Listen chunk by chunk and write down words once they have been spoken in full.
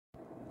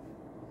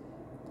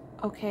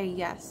Okay,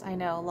 yes, I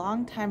know.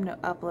 Long time no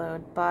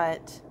upload,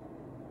 but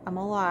I'm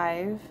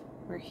alive.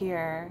 We're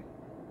here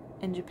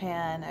in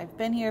Japan. I've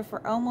been here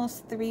for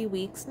almost 3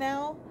 weeks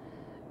now,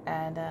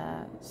 and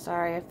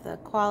sorry if the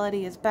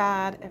quality is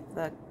bad, if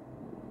the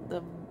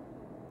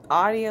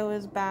audio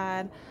is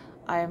bad.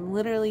 I'm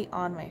literally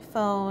on my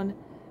phone.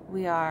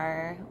 We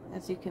are,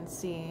 as you can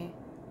see,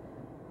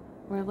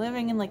 we're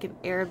living in like an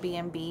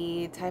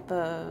Airbnb type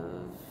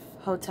of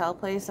hotel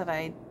place that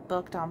I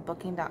booked on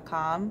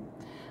booking.com.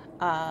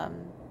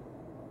 Um,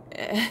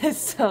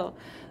 so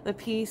the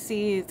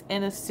PC is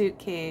in a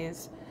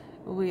suitcase.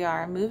 We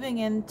are moving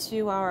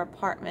into our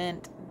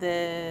apartment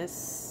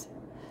this,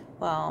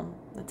 well,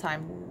 the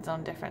time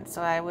zone difference.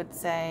 So I would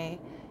say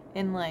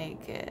in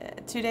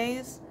like 2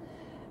 days.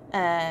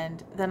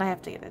 And then I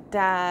have to get a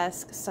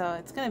desk. So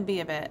it's going to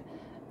be a bit.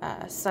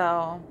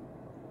 So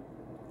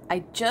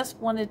I just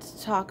wanted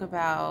to talk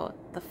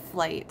about the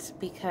flight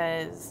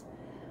because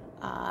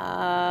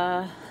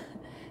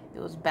it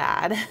was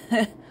bad.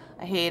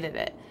 I hated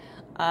it.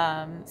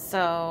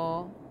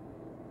 So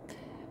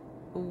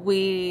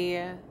we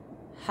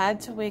had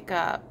to wake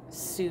up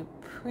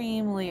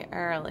supremely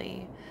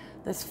early.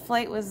 This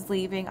flight was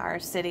leaving our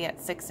city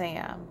at 6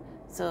 a.m.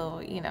 So,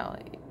 you know,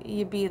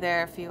 you'd be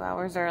there a few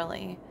hours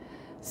early.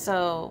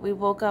 So we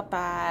woke up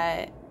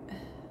at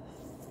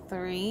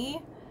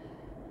 2:30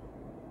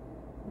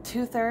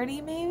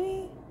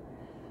 maybe,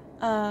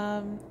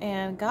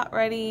 and got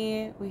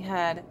ready. We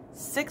had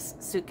 6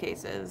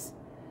 suitcases,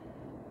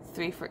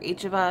 3 for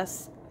each of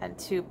us, and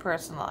 2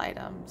 personal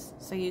items.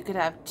 So you could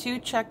have 2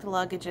 checked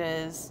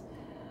luggages,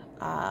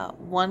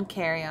 1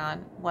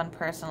 carry-on, 1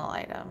 personal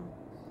item.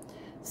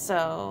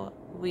 So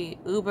we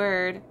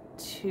Ubered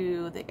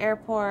to the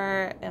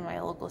airport in my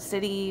local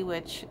city,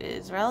 which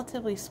is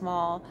relatively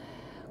small.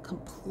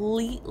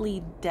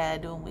 Completely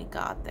dead when we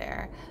got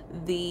there.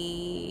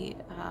 The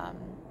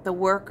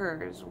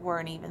workers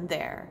weren't even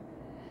there.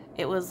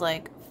 It was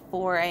like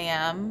 4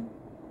 a.m.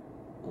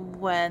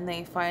 when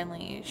they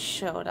finally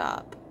showed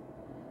up.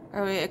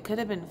 Or it could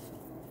have been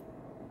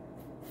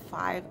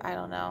 5, I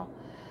don't know.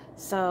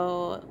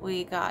 So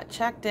we got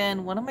checked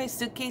in. One of my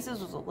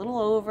suitcases was a little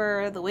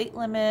over the weight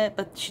limit,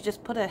 but she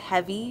just put a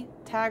heavy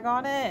tag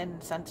on it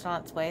and sent it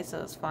on its way, so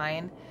it was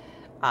fine.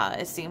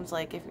 It seems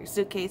like if your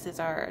suitcases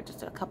are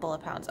just a couple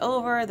of pounds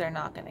over, they're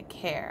not going to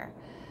care.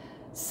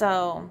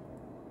 So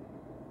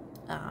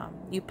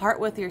you part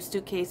with your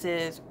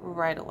suitcases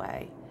right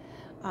away,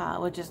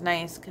 which is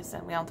nice because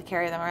then we don't have to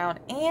carry them around.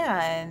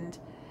 And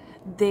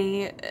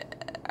they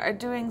are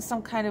doing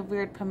some kind of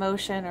weird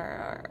promotion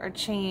or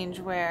change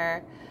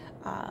where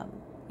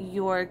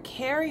your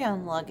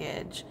carry-on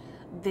luggage,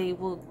 they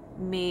will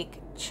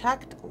make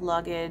checked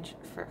luggage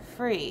for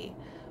free,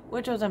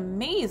 which was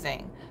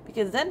amazing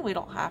because then we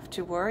don't have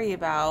to worry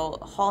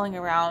about hauling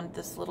around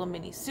this little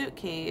mini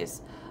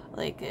suitcase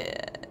like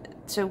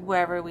to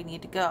wherever we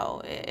need to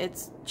go.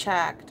 It's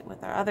checked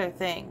with our other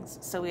things.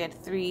 So we had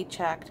 3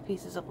 checked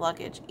pieces of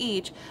luggage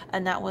each,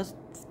 and that was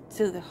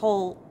to the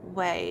whole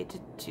way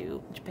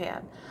to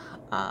Japan.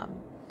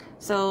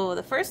 So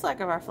the first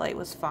leg of our flight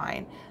was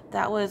fine.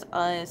 That was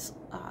us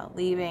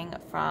leaving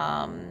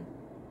from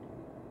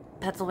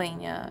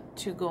Pennsylvania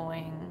to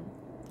going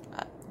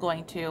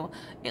to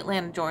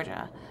Atlanta,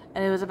 Georgia,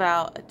 and it was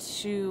about a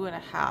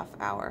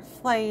 2.5-hour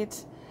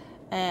flight,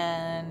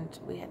 and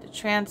we had to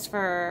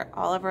transfer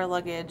all of our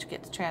luggage,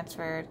 gets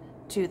transferred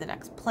to the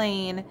next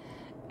plane,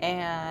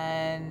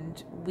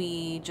 and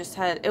we just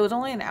had, it was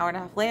only an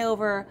hour-and-a-half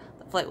layover.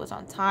 The flight was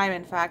on time.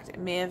 In fact, it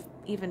may have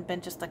even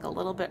been just like a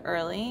little bit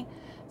early.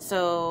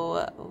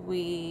 So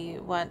we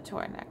went to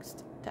our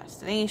next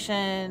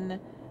destination,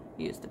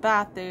 used the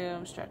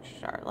bathroom,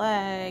 stretched our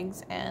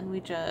legs, and we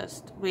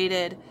just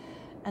waited.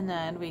 And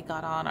then we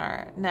got on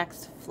our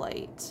next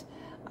flight.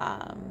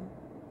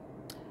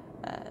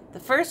 The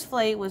first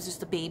flight was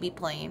just a baby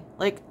plane.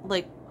 Like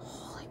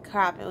holy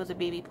crap, it was a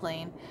baby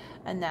plane.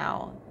 And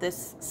now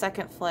this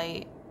second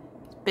flight,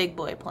 big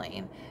boy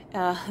plane.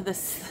 The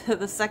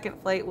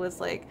second flight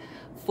was like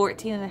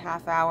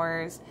 14.5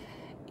 hours.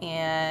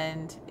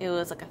 And it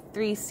was like a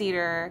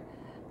 3-seater.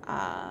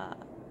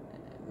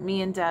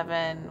 Me and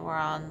Devin were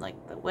on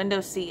like the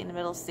window seat and the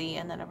middle seat,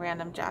 and then a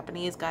random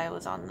Japanese guy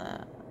was on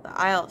the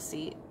aisle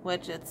seat,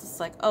 which it's just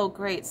like, oh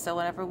great, so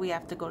whenever we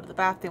have to go to the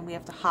bathroom, we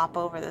have to hop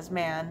over this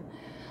man.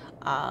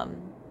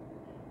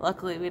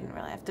 Luckily we didn't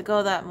really have to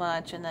go that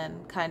much, and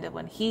then kind of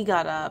when he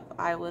got up,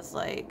 I was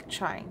like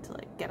trying to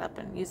like get up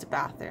and use the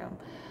bathroom.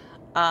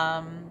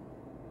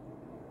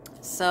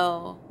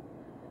 So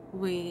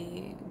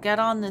we get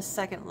on this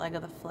second leg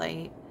of the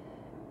flight,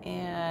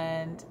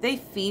 and they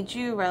feed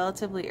you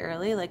relatively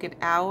early, like an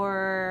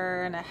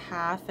hour and a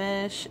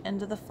half-ish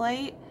into the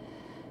flight,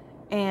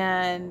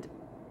 and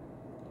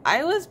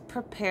I was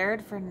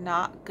prepared for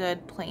not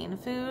good plane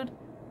food,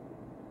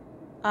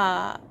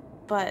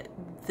 but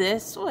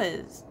this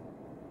was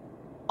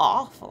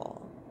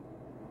awful.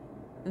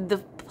 The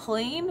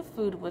plane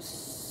food was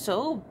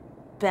so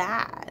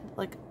bad,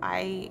 like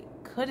I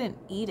couldn't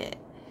eat it.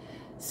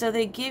 So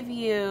they give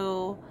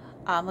you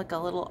like a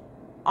little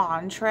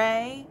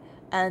entree,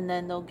 and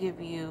then they'll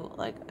give you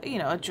like, you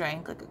know, a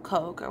drink, like a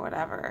Coke or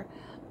whatever.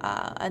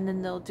 And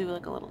then they'll do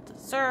like a little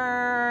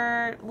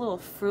dessert, a little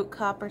fruit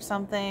cup or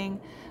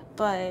something.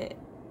 But,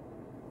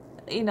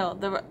 you know,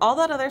 all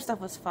that other stuff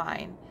was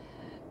fine.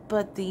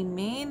 But the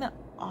main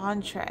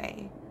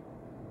entree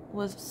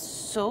was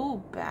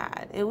so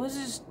bad. It was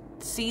just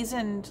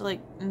seasoned like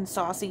in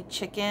saucy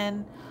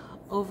chicken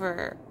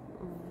over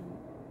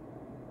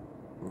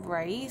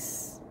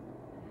rice,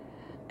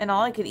 and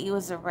all I could eat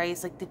was the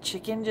rice. Like the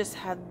chicken just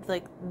had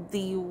like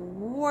the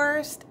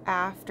worst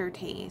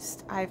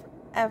aftertaste I've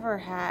ever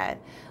had.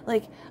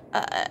 Like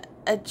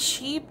a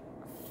cheap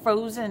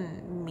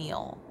frozen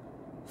meal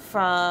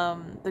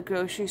from the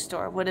grocery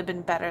store would have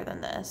been better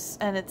than this.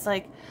 And it's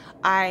like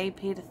I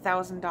paid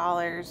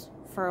 $1,000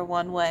 for a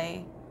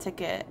one-way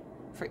ticket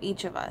for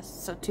each of us,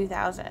 so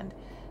 $2,000,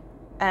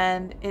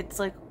 and it's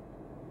like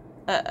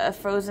a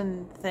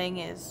frozen thing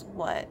is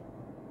what,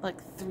 like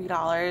 $3,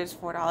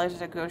 $4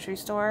 at a grocery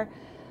store.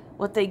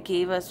 What they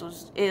gave us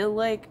was, it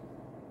like,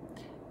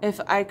 if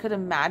I could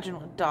imagine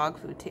what dog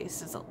food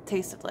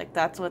tasted like,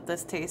 that's what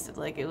this tasted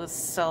like. It was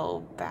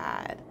so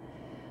bad.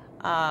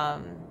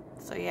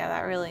 So yeah,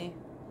 that really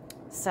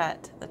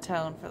set the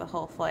tone for the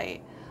whole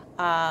flight.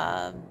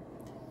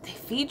 They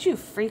feed you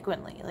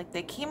frequently. Like,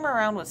 they came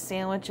around with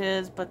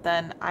sandwiches, but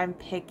then I'm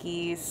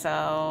picky,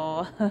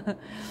 so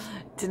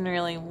didn't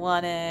really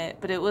want it.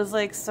 But it was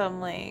like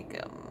some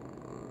like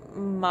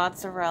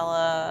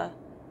mozzarella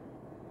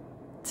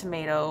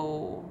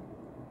tomato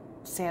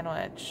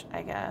sandwich,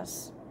 I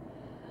guess.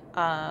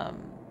 Yeah,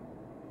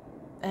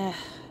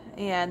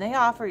 and they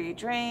offer you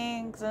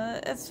drinks,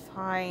 and it's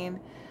fine.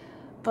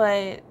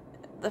 But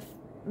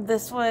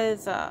this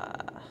was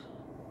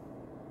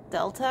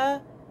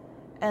Delta,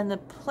 and the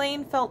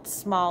plane felt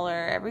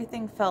smaller.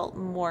 Everything felt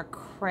more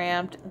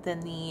cramped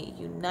than the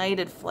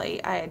United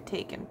flight I had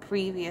taken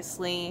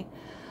previously.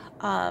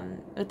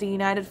 With the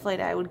United flight,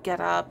 I would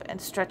get up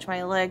and stretch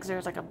my legs. There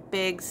was like a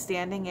big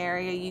standing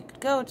area you could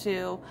go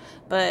to,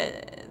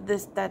 but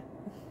this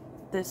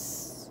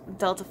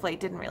Delta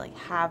flight didn't really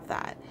have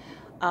that.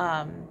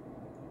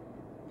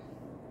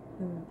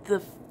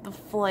 The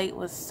flight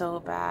was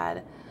so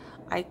bad.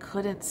 I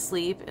couldn't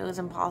sleep. It was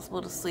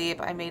impossible to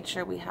sleep. I made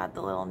sure we had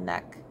the little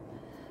neck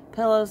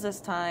pillows this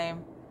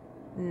time.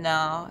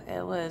 No,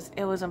 it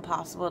was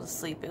impossible to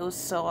sleep. It was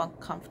so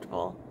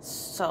uncomfortable,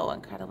 so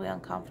incredibly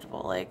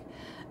uncomfortable. Like,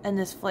 and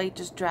this flight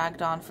just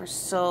dragged on for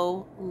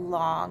so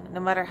long. No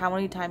matter how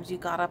many times you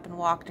got up and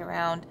walked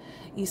around,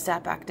 you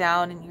sat back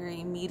down and you're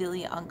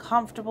immediately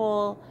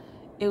uncomfortable.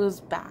 It was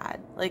bad.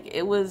 Like,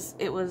 it was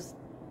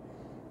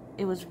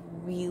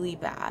really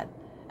bad.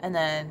 And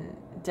then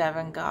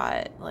Devin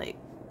got like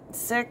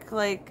sick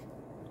like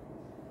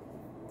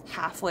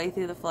halfway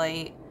through the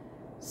flight.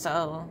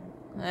 So,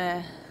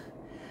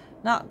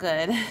 not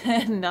good.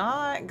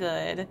 Not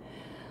good.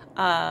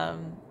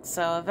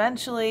 So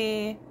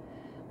eventually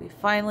we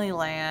finally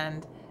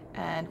land,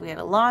 and we had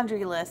a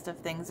laundry list of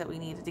things that we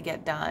needed to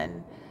get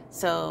done.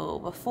 So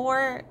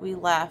before we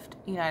left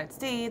United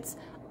States,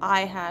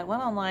 I had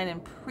went online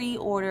and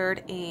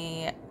pre-ordered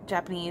a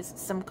Japanese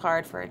SIM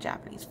card for a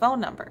Japanese phone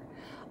number.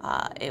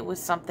 It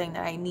was something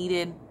that I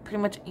needed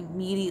pretty much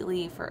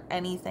immediately for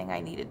anything I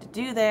needed to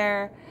do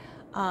there.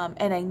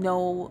 And I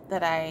knew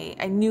that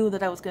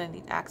I was going to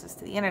need access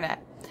to the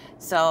internet.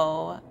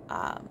 So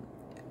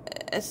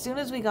as soon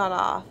as we got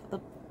off the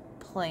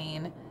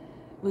plane,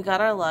 we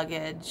got our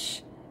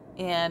luggage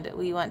and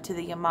we went to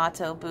the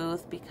Yamato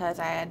booth because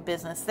I had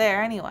business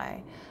there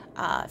anyway.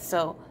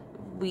 So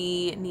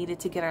we needed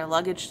to get our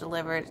luggage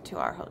delivered to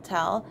our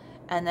hotel,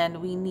 and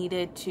then we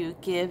needed to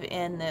give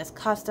in this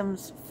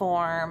customs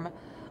form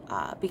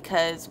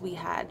because we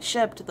had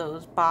shipped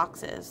those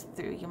boxes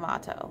through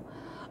Yamato.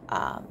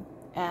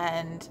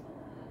 And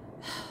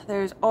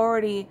there's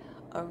already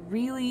a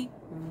really,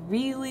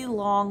 really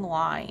long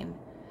line.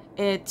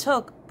 It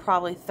took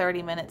probably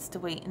 30 minutes to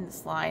wait in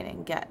this line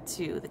and get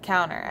to the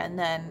counter. And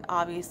then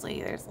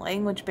obviously there's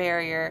language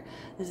barrier.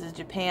 This is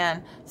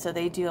Japan, so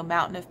they do a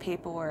mountain of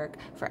paperwork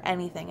for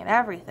anything and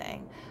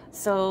everything.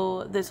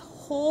 So this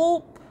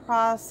whole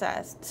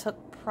process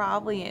took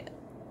probably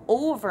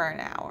over an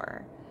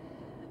hour.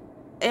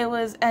 It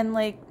was, and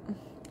like,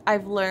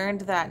 I've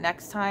learned that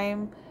next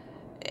time,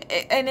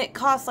 and it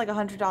costs like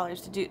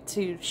 $100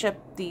 to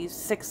ship these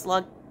 6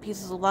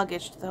 pieces of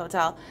luggage to the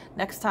hotel.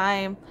 Next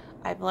time,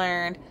 I've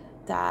learned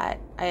that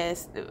I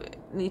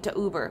need to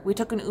Uber. We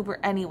took an Uber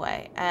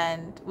anyway,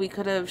 and we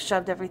could have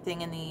shoved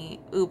everything in the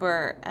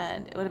Uber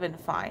and it would have been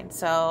fine.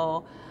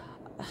 So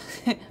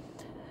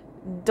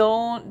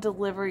don't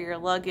deliver your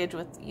luggage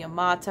with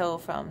Yamato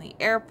from the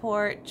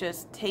airport.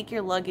 Just take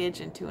your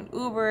luggage into an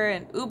Uber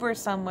and Uber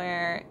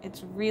somewhere.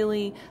 It's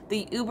really,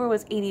 the Uber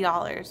was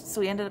 $80, so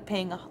we ended up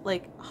paying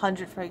like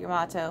 $100 for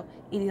Yamato,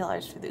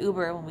 $80 for the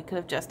Uber, when we could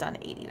have just done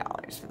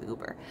 $80 for the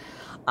Uber.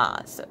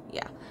 So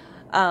yeah.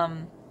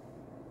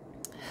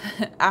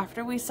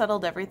 After we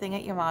settled everything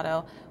at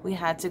Yamato, we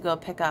had to go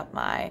pick up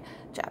my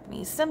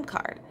Japanese SIM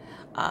card.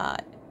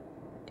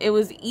 It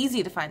was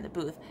easy to find the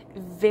booth.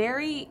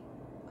 Very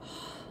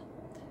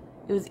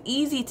it was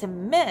easy to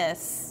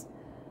miss,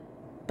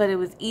 but it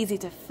was easy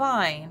to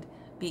find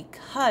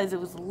because it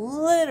was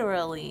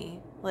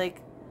literally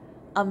like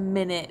a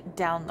minute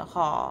down the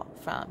hall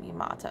from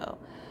Yamato.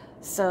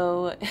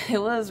 So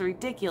it was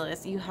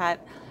ridiculous.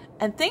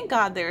 And thank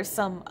God there's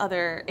some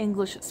other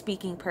English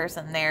speaking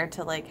person there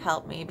to like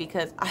help me,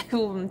 because I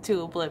am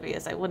too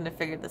oblivious. I wouldn't have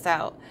figured this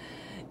out.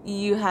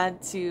 You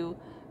had to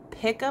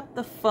pick up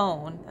the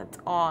phone that's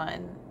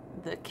on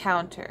the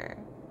counter,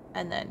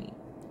 and then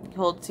you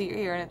hold it to your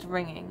ear and it's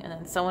ringing, and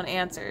then someone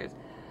answers,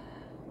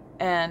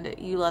 and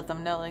you let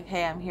them know like,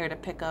 hey, I'm here to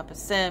pick up a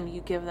sim.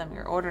 You give them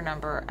your order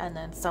number, and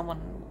then someone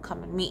will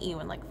come and meet you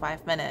in like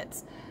 5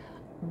 minutes.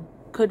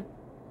 Could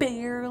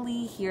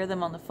barely hear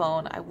them on the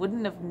phone. I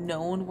wouldn't have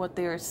known what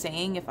they were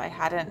saying if I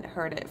hadn't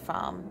heard it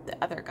from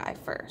the other guy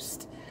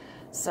first.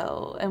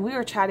 So, and we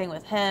were chatting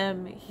with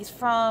him. He's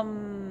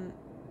from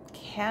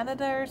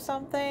Canada or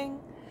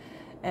something,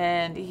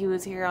 and he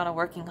was here on a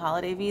working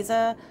holiday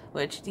visa,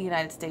 which the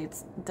United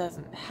States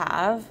doesn't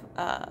have.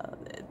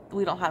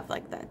 We don't have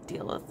like that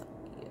deal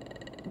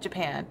with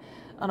Japan.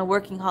 On a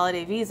working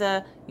holiday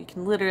visa, you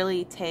can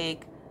literally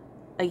take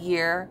a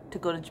year to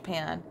go to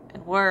Japan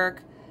and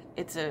work.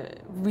 It's a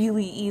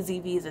really easy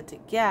visa to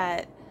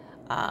get,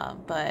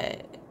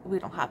 but we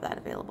don't have that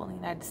available in the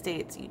United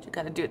States. You just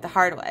got to do it the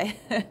hard way.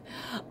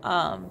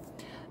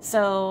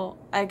 So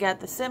I get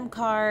the SIM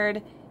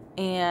card,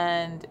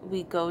 and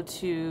we go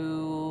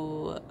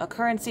to a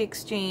currency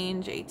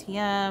exchange,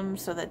 ATM,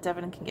 so that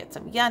Devin can get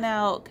some yen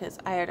out, because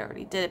I had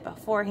already did it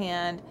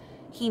beforehand.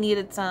 He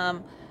needed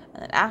some.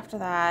 And then after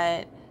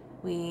that,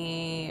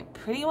 we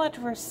pretty much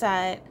were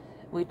set.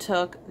 We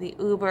took the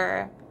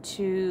Uber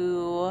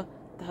to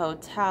the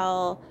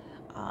hotel.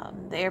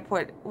 The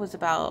airport was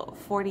about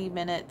 40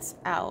 minutes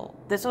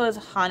out. This was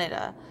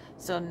Haneda.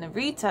 So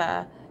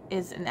Narita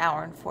is an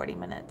hour and 40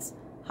 minutes.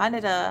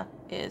 Haneda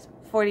is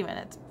 40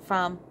 minutes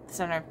from the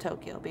center of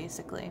Tokyo,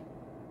 basically.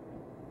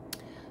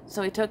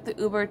 So we took the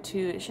Uber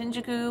to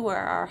Shinjuku, where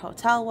our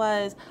hotel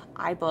was.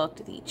 I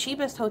booked the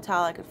cheapest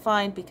hotel I could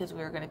find because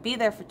we were going to be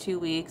there for 2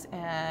 weeks,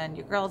 and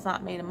your girl's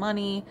not made of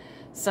money.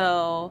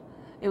 So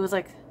it was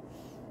like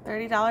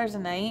 $30 a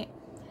night.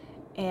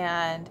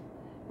 And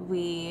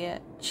we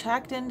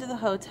checked into the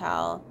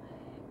hotel,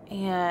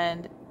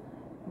 and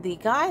the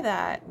guy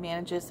that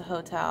manages the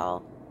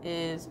hotel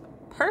is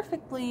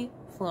perfectly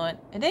fluent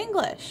in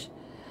English.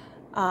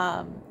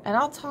 And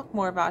I'll talk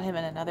more about him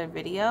in another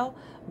video,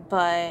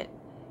 but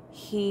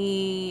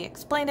he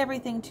explained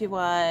everything to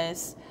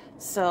us.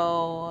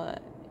 So,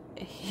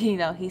 you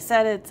know, he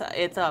said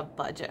it's a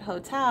budget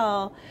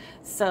hotel.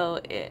 So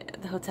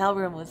the hotel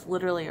room was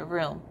literally a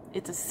room.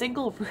 It's a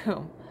single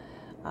room.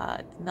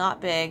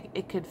 Not big.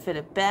 It could fit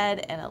a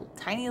bed and a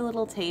tiny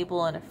little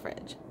table and a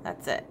fridge.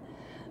 That's it.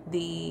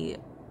 The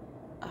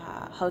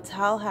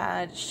hotel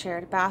had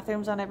shared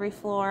bathrooms on every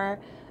floor,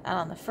 and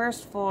on the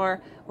first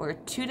floor were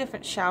 2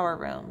 different shower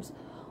rooms.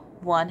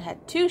 One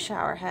had 2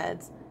 shower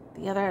heads,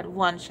 the other had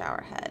 1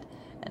 shower head,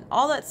 and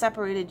all that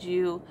separated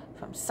you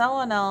from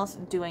someone else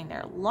doing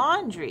their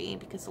laundry,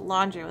 because the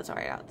laundry was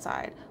right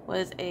outside,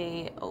 was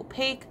a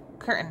opaque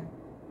curtain.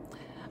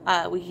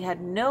 We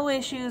had no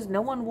issues.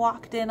 No one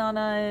walked in on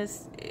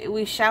us.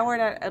 We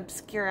showered at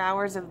obscure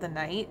hours of the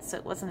night, so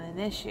it wasn't an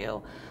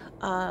issue.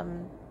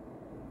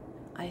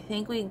 I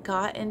think we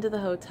got into the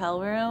hotel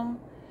room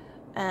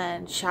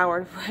and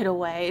showered right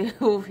away.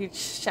 We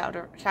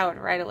showered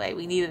right away.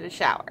 We needed a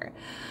shower.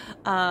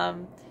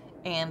 And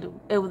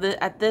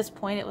at this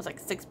point, it was like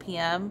 6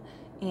 p.m.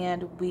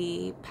 and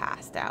we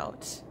passed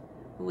out.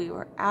 We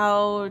were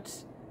out.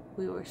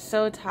 We were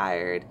so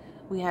tired.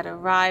 We had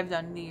arrived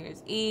on New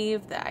Year's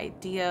Eve. The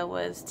idea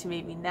was to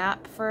maybe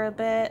nap for a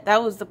bit.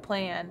 That was the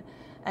plan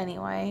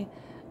anyway.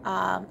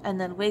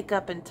 And then wake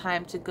up in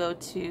time to go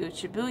to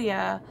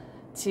Shibuya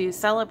to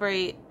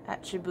celebrate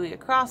at Shibuya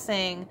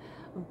Crossing.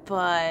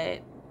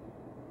 But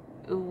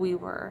we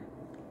were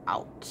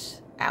out.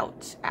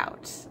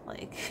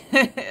 Like,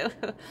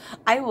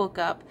 I woke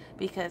up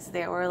because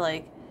there were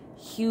like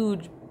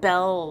huge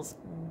bells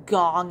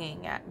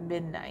gonging at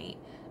midnight.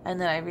 And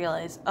then I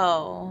realized,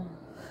 oh,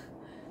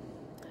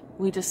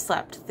 we just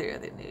slept through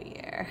the new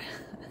year.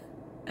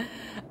 And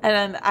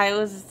then I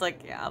was just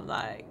like, yeah, I'm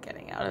not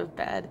getting out of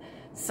bed.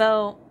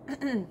 So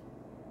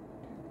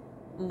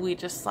we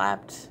just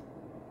slept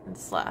and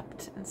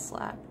slept and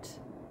slept.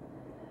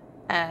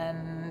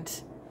 And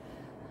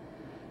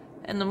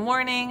in the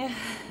morning,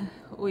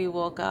 we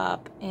woke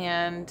up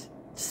and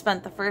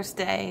spent the first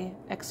day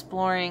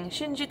exploring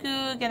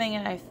Shinjuku, getting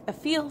a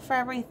feel for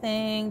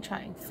everything,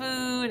 trying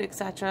food,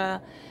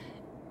 etc.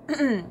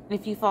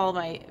 If you follow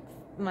my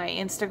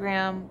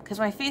Instagram, because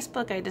my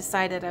Facebook, I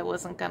decided I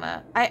wasn't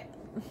gonna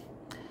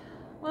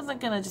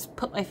just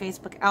put my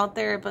Facebook out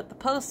there, but the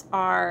posts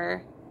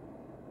are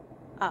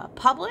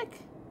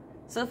public.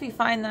 So if you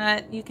find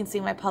that, you can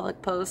see my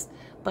public posts.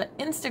 But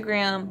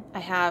Instagram, I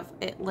have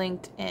it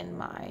linked in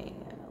my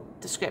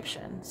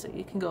description, so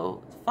you can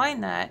go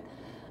find that.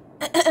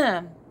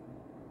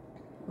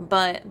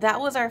 But that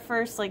was our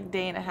first like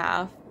day and a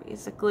half,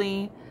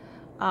 basically.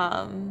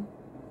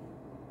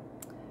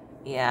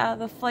 Yeah,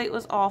 the flight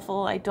was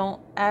awful. I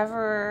don't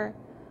ever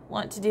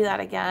want to do that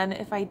again.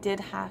 If I did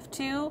have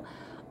to,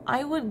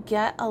 I would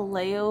get a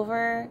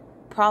layover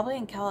probably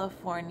in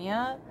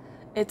California.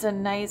 It's a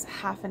nice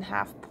half and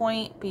half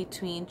point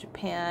between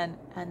Japan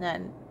and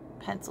then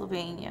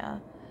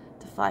Pennsylvania.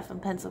 To fly from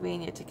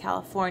Pennsylvania to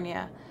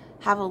California,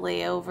 have a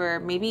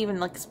layover, maybe even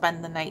like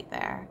spend the night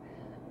there,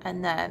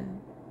 and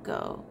then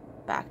go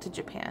back to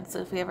Japan. So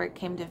if we ever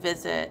came to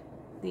visit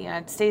the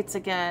United States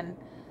again,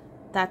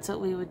 that's what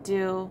we would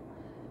do.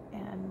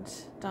 And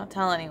don't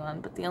tell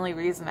anyone, but the only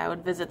reason I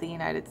would visit the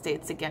United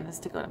States again is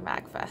to go to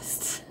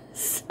MagFest.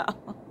 So,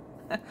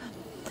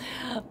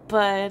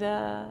 but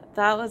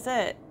that was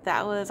it.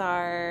 That was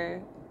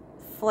our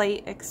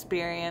flight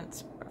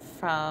experience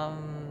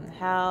from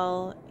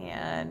hell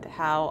and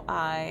how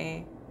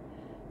I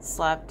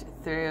slept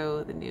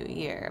through the new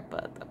year.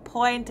 But the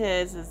point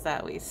is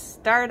that we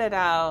started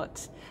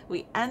out,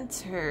 we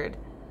entered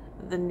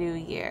the new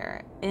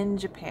year in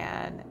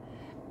Japan,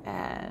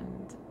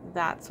 and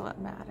that's what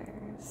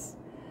matters.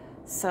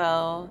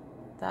 So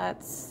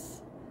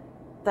that's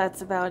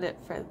about it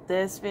for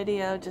this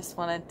video. Just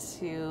wanted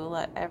to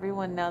let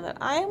everyone know that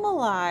I'm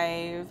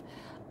alive.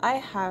 I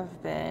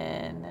have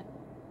been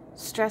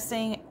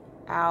stressing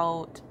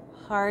out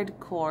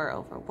hardcore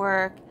over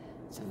work.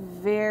 It's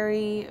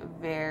very,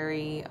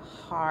 very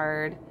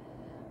hard.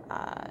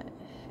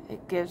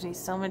 It gives me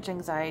so much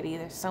anxiety.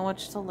 There's so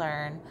much to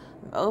learn.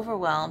 I'm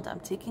overwhelmed. I'm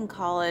taking a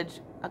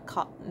college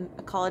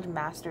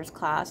master's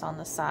class on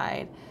the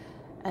side,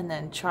 and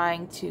then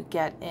trying to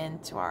get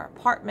into our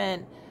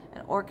apartment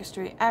and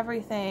orchestrate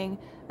everything,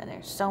 and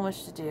there's so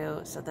much to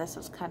do. So this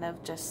was kind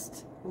of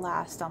just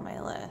last on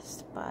my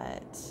list,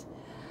 but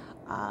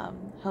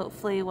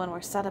hopefully when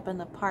we're set up in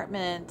the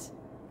apartment,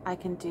 I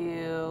can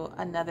do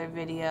another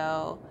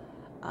video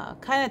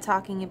kind of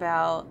talking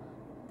about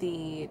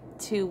the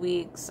 2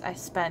 weeks I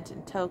spent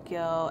in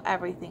Tokyo,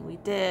 everything we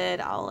did.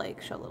 I'll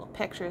like show little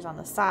pictures on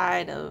the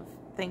side of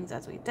things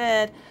as we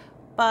did,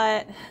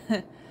 but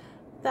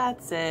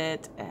that's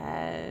it,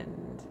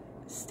 and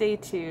stay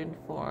tuned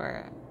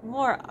for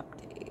more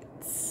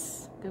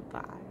updates.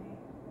 Goodbye.